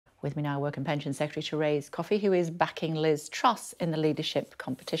With me now, Work and Pensions Secretary Therese Coffey, who is backing Liz Truss in the leadership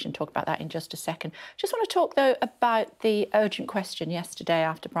competition. Talk about that in just a second. Just want to talk, though, about the urgent question yesterday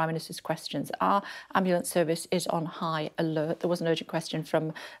after Prime Minister's questions. Our ambulance service is on high alert. There was an urgent question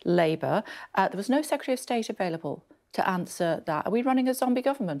from Labour. There was no Secretary of State available to answer that. Are we running a zombie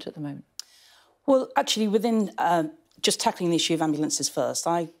government at the moment? Well, actually, within just tackling the issue of ambulances first,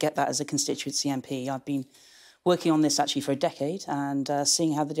 I get that as a constituency MP. I've been working on this actually for a decade and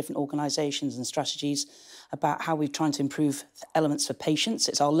seeing how the different organisations and strategies about how we're trying to improve elements for patients.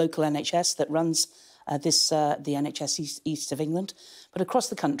 It's our local NHS that runs the NHS East of England. But across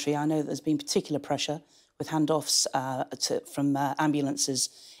the country, I know that there's been particular pressure with handoffs from ambulances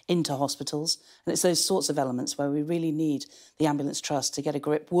into hospitals. And it's those sorts of elements where we really need the Ambulance Trust to get a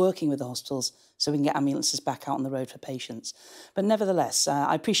grip working with the hospitals so we can get ambulances back out on the road for patients. But nevertheless,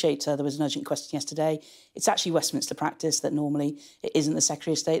 I appreciate there was an urgent question yesterday. It's actually Westminster practice that normally it isn't the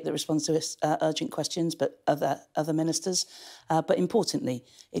Secretary of State that responds to urgent questions, but other ministers. But importantly,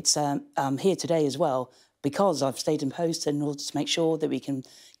 it's here today as well because I've stayed in post in order to make sure that we can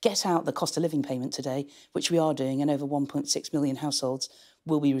get out the cost of living payment today, which we are doing, and over 1.6 million households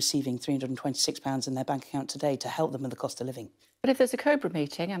will be receiving £326 in their bank account today to help them with the cost of living. But if there's a Cobra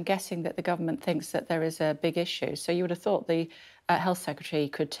meeting, I'm guessing that the government thinks that there is a big issue. So you would have thought the Health Secretary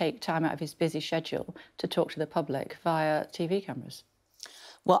could take time out of his busy schedule to talk to the public via TV cameras.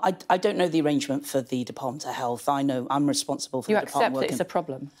 Well, I don't know the arrangement for the Department of Health. I know I'm responsible for the Department of Work. You accept that it's a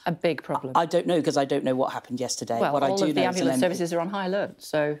problem, a big problem? I don't know, because I don't know what happened yesterday. Well, what all I do of the know ambulance services are on high alert,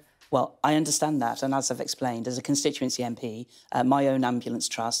 so... Well, I understand that, and as I've explained, as a constituency MP, my own ambulance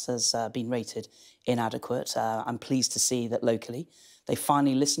trust has been rated inadequate. I'm pleased to see that locally they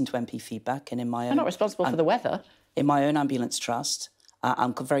finally listened to MP feedback, and in my own... They're not responsible for the weather. In my own ambulance trust,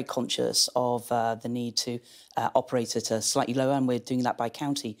 I'm very conscious of the need to operate at a slightly lower, and we're doing that by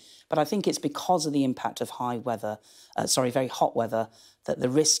county. But I think it's because of the impact of very hot weather, that the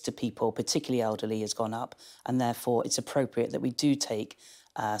risk to people, particularly elderly, has gone up, and therefore it's appropriate that we do take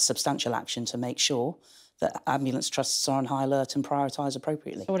substantial action to make sure that ambulance trusts are on high alert and prioritise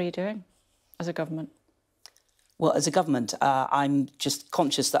appropriately. So what are you doing as a government? Well, as a government, I'm just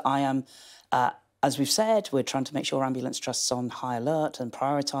conscious that I am, as we've said, we're trying to make sure ambulance trusts are on high alert and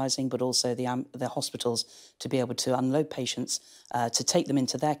prioritising, but also the hospitals to be able to unload patients, to take them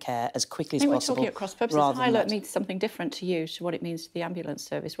into their care as quickly as possible. We're talking at cross purposes. High alert means something different to you to what it means to the ambulance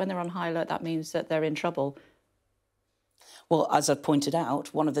service. When they're on high alert, that means that they're in trouble. Well, as I've pointed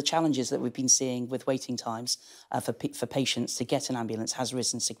out, one of the challenges that we've been seeing with waiting times for patients to get an ambulance has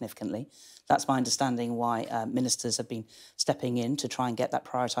risen significantly. That's my understanding why ministers have been stepping in to try and get that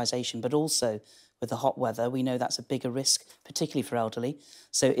prioritisation, but also with the hot weather, we know that's a bigger risk, particularly for elderly.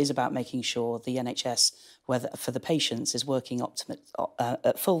 So it is about making sure the NHS, for the patients, is working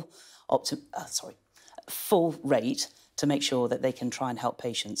at full rate to make sure that they can try and help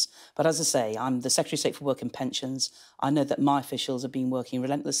patients. But as I say, I'm the Secretary of State for Work and Pensions. I know that my officials have been working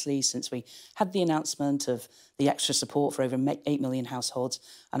relentlessly since we had the announcement of the extra support for over 8 million households,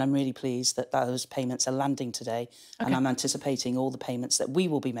 and I'm really pleased that those payments are landing today, and I'm anticipating all the payments that we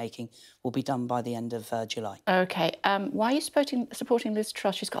will be making will be done by the end of July. OK. Why are you supporting Liz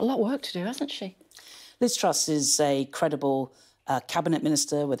Truss? She's got a lot of work to do, hasn't she? Liz Truss is a credible cabinet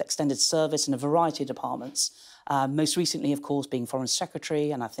minister with extended service in a variety of departments. Most recently, of course, being Foreign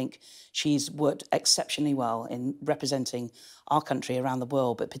Secretary, and I think she's worked exceptionally well in representing our country around the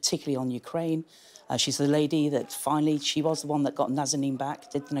world, but particularly on Ukraine. She's the lady that finally, she was the one that got Nazanin back,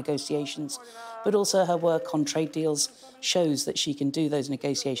 did the negotiations, but also her work on trade deals shows that she can do those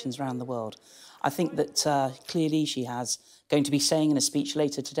negotiations around the world. I think that clearly she has going to be saying in a speech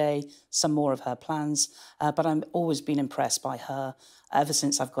later today some more of her plans, but I've always been impressed by her ever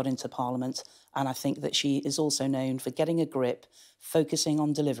since I've got into Parliament, and I think that she is also known for getting a grip, focusing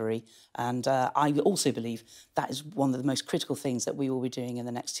on delivery, and I also believe that is one of the most critical things that we will be doing in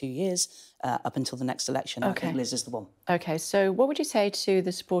the next 2 years, up until the next election. I think Liz is the one. OK, so what would you say to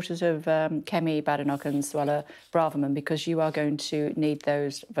the supporters of Kemi Badenoch and Suella Braverman, because you are going to need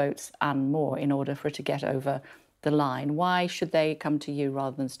those votes and more in order for it to get over the line? Why should they come to you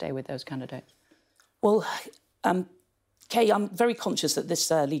rather than stay with those candidates? Well, Kay, I'm very conscious that this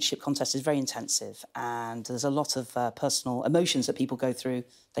leadership contest is very intensive, and there's a lot of personal emotions that people go through.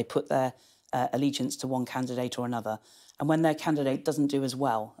 They put their allegiance to one candidate or another, and when their candidate doesn't do as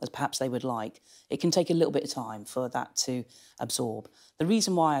well as perhaps they would like, it can take a little bit of time for that to absorb. The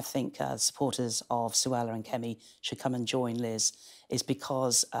reason why I think supporters of Suella and Kemi should come and join Liz is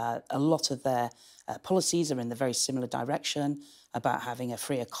because a lot of their policies are in the very similar direction, about having a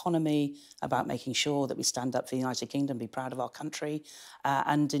free economy, about making sure that we stand up for the United Kingdom, be proud of our country,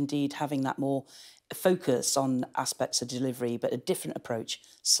 and indeed having that more focus on aspects of delivery, but a different approach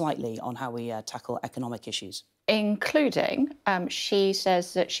slightly on how we tackle economic issues. Including, she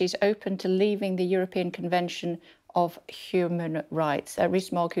says that she's open to leaving the European Convention of Human Rights.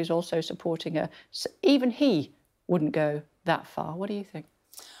 Rees-Mogg, who's also supporting her, even he wouldn't go that far. What do you think?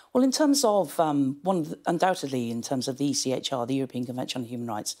 Well, in terms of undoubtedly, in terms of the ECHR, the European Convention on Human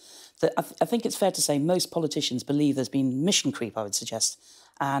Rights, I think it's fair to say most politicians believe there's been mission creep, I would suggest,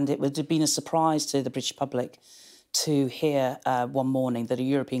 and it would have been a surprise to the British public to hear one morning that a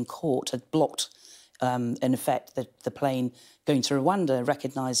European court had blocked, in effect, the plane going to Rwanda,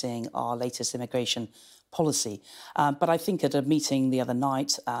 recognising our latest immigration policy. But I think at a meeting the other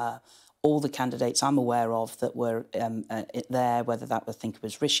night, all the candidates I'm aware of that were there, whether that I think it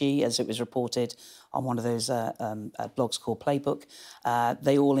was Rishi, as it was reported on one of those blogs called Playbook,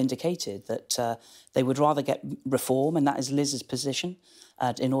 they all indicated that they would rather get reform, and that is Liz's position,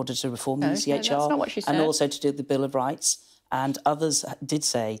 in order to reform the ECHR, that's not what she said. and also to do the Bill of Rights. And others did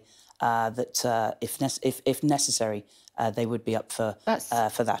say that if necessary, they would be up for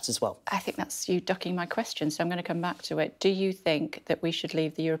that as well. I think that's you ducking my question, so I'm going to come back to it. Do you think that we should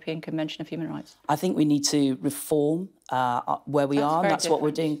leave the European Convention of Human Rights? I think we need to reform where we are, and that's what we're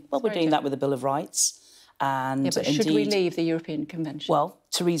doing. Well, we're doing that with the Bill of Rights. And yeah, but indeed, should we leave the European Convention? Well,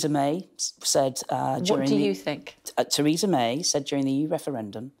 Theresa May said during what do you think? Theresa May said during the EU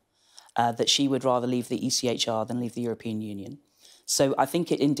referendum that she would rather leave the ECHR than leave the European Union. So I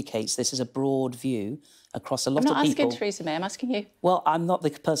think it indicates this is a broad view across a lot of people. I'm not asking Theresa May, I'm asking you. Well, I'm not the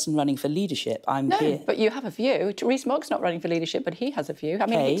person running for leadership. I'm here. No, but you have a view. Rees-Mogg's not running for leadership, but he has a view. I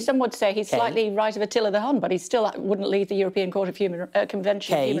mean, some would say he's slightly right of Attila the Hun, but he still wouldn't leave the European Court of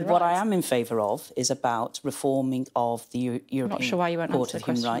Convention of Human Rights. What I am in favour of is about reforming of the European Court of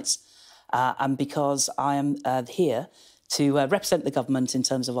Human Rights. And because I am here to represent the government in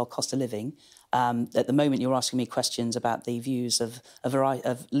terms of our cost of living. At the moment, you're asking me questions about the views of a variety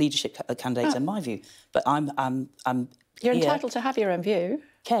of leadership candidates and my view. But You're entitled to have your own view.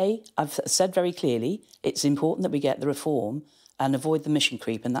 Kay, I've said very clearly, it's important that we get the reform and avoid the mission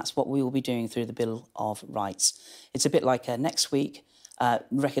creep, and that's what we will be doing through the Bill of Rights. It's a bit like next week,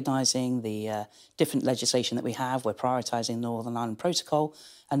 recognising the different legislation that we have. We're prioritising the Northern Ireland Protocol.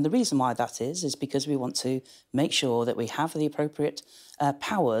 And the reason why that is because we want to make sure that we have the appropriate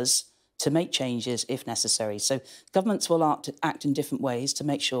powers to make changes if necessary. So governments will act in different ways to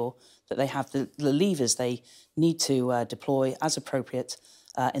make sure that they have the levers they need to deploy as appropriate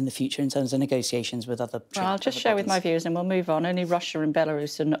in the future in terms of negotiations with other... Well, I'll just share with my views and we'll move on. Only Russia and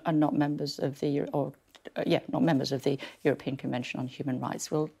Belarus are not members of the... not members of the European Convention on Human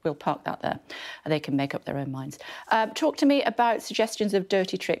Rights. We'll park that there. They can make up their own minds. Talk to me about suggestions of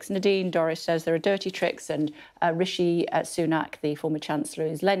dirty tricks. Nadine Dorries says there are dirty tricks, and Rishi Sunak, the former Chancellor,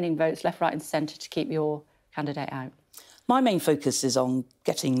 is lending votes left, right and centre to keep your candidate out. My main focus is on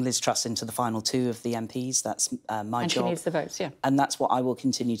getting Liz Truss into the final two of the MPs. That's my job. And she needs the votes, yeah. And that's what I will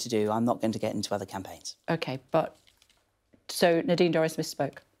continue to do. I'm not going to get into other campaigns. OK, but... So Nadine Dorries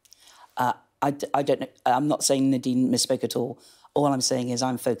misspoke? I don't know. I'm not saying Nadine misspoke at all. All I'm saying is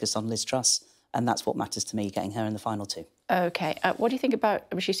I'm focused on Liz Truss, and that's what matters to me, getting her in the final two. OK. What do you think about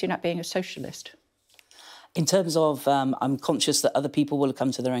Rishi Sunak being a socialist? In terms of, I'm conscious that other people will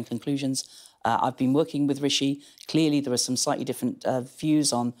come to their own conclusions. I've been working with Rishi. Clearly, there are some slightly different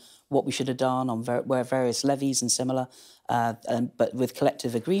views on what we should have done, on where various levies and similar. But with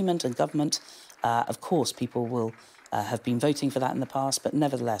collective agreement and government, of course, people will have been voting for that in the past. But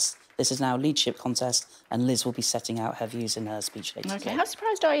nevertheless, this is now a leadership contest, and Liz will be setting out her views in her speech later today. How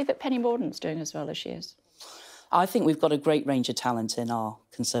surprised are you that Penny Mordaunt's doing as well as she is? I think we've got a great range of talent in our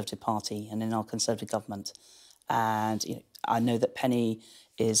Conservative Party and in our Conservative government. And I know that Penny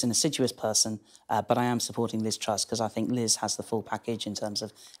is an assiduous person, but I am supporting Liz Truss because I think Liz has the full package in terms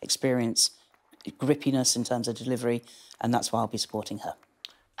of experience, grippiness in terms of delivery, and that's why I'll be supporting her.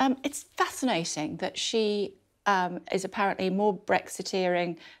 It's fascinating that she is apparently more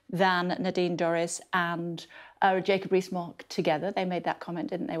Brexiteering than Nadine Dorries and Jacob Rees-Mogg together. They made that comment,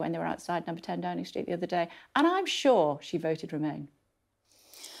 didn't they, when they were outside number 10 Downing Street the other day? And I'm sure she voted Remain.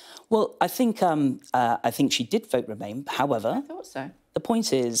 Well, I think she did vote Remain. However, I thought so. The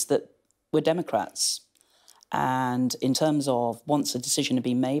point is that we're Democrats, and in terms of once a decision had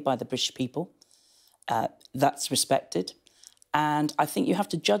been made by the British people, that's respected. And I think you have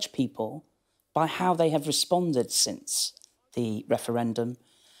to judge people by how they have responded since the referendum.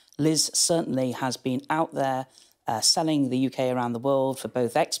 Liz certainly has been out there selling the UK around the world for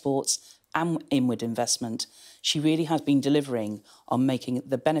both exports and inward investment, she really has been delivering on making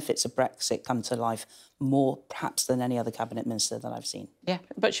the benefits of Brexit come to life more perhaps than any other cabinet minister that I've seen. Yeah,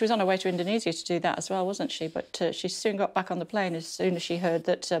 but she was on her way to Indonesia to do that as well, wasn't she? But she soon got back on the plane as soon as she heard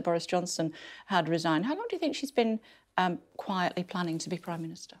that Boris Johnson had resigned. How long do you think she's been quietly planning to be Prime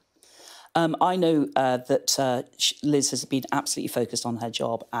Minister? I know that Liz has been absolutely focused on her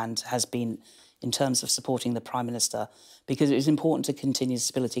job and has been, in terms of supporting the Prime Minister, because it was important to continue the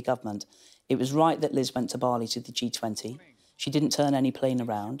stability government. It was right that Liz went to Bali to the G20. She didn't turn any plane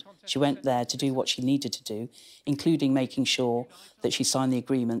around. She went there to do what she needed to do, including making sure that she signed the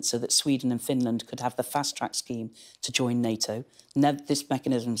agreement so that Sweden and Finland could have the fast-track scheme to join NATO. This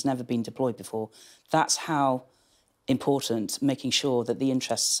mechanism has never been deployed before. That's how important making sure that the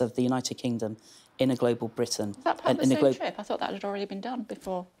interests of the United Kingdom in a global Britain... Was that part of the same trip? I thought that had already been done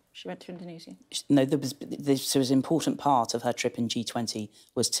before she went to Indonesia. No, this was an important part of her trip in G20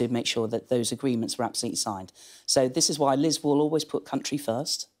 was to make sure that those agreements were absolutely signed. So this is why Liz will always put country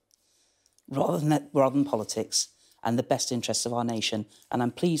first, rather than politics, and the best interests of our nation. And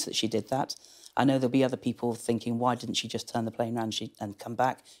I'm pleased that she did that. I know there'll be other people thinking, why didn't she just turn the plane around and come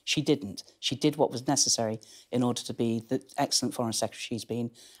back? She didn't. She did what was necessary in order to be the excellent Foreign Secretary she's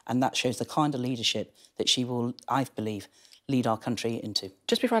been, and that shows the kind of leadership that she will, I believe, lead our country into.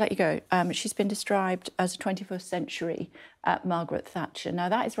 Just before I let you go, she's been described as a 21st century Margaret Thatcher. Now,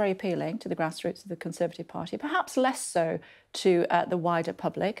 that is very appealing to the grassroots of the Conservative Party, perhaps less so to the wider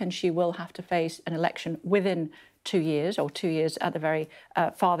public, and she will have to face an election within 2 years, or 2 years at the very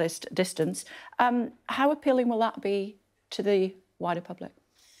farthest distance. How appealing will that be to the wider public?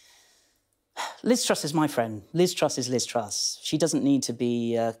 Liz Truss is my friend. Liz Truss is Liz Truss. She doesn't need to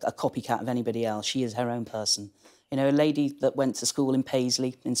be a copycat of anybody else. She is her own person. You know, a lady that went to school in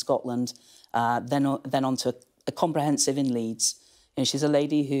Paisley in Scotland, then on to a comprehensive in Leeds. You know, she's a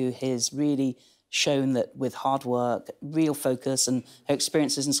lady who has really shown that with hard work, real focus, and her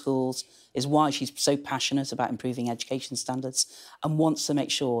experiences in schools is why she's so passionate about improving education standards and wants to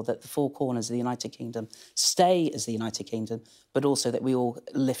make sure that the four corners of the United Kingdom stay as the United Kingdom, but also that we all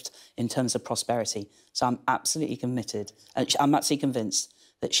lift in terms of prosperity. So I'm absolutely committed, I'm absolutely convinced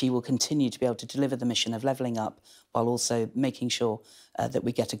that she will continue to be able to deliver the mission of levelling up while also making sure that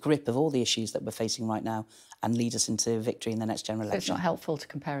we get a grip of all the issues that we're facing right now and lead us into victory in the next general election. So it's not helpful to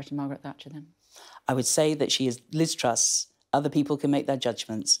compare her to Margaret Thatcher, then? I would say that she is Liz Truss. Other people can make their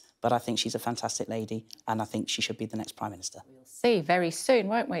judgments, but I think she's a fantastic lady and I think she should be the next Prime Minister. We'll see very soon,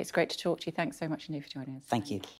 won't we? It's great to talk to you. Thanks so much indeed for joining us. Thank you.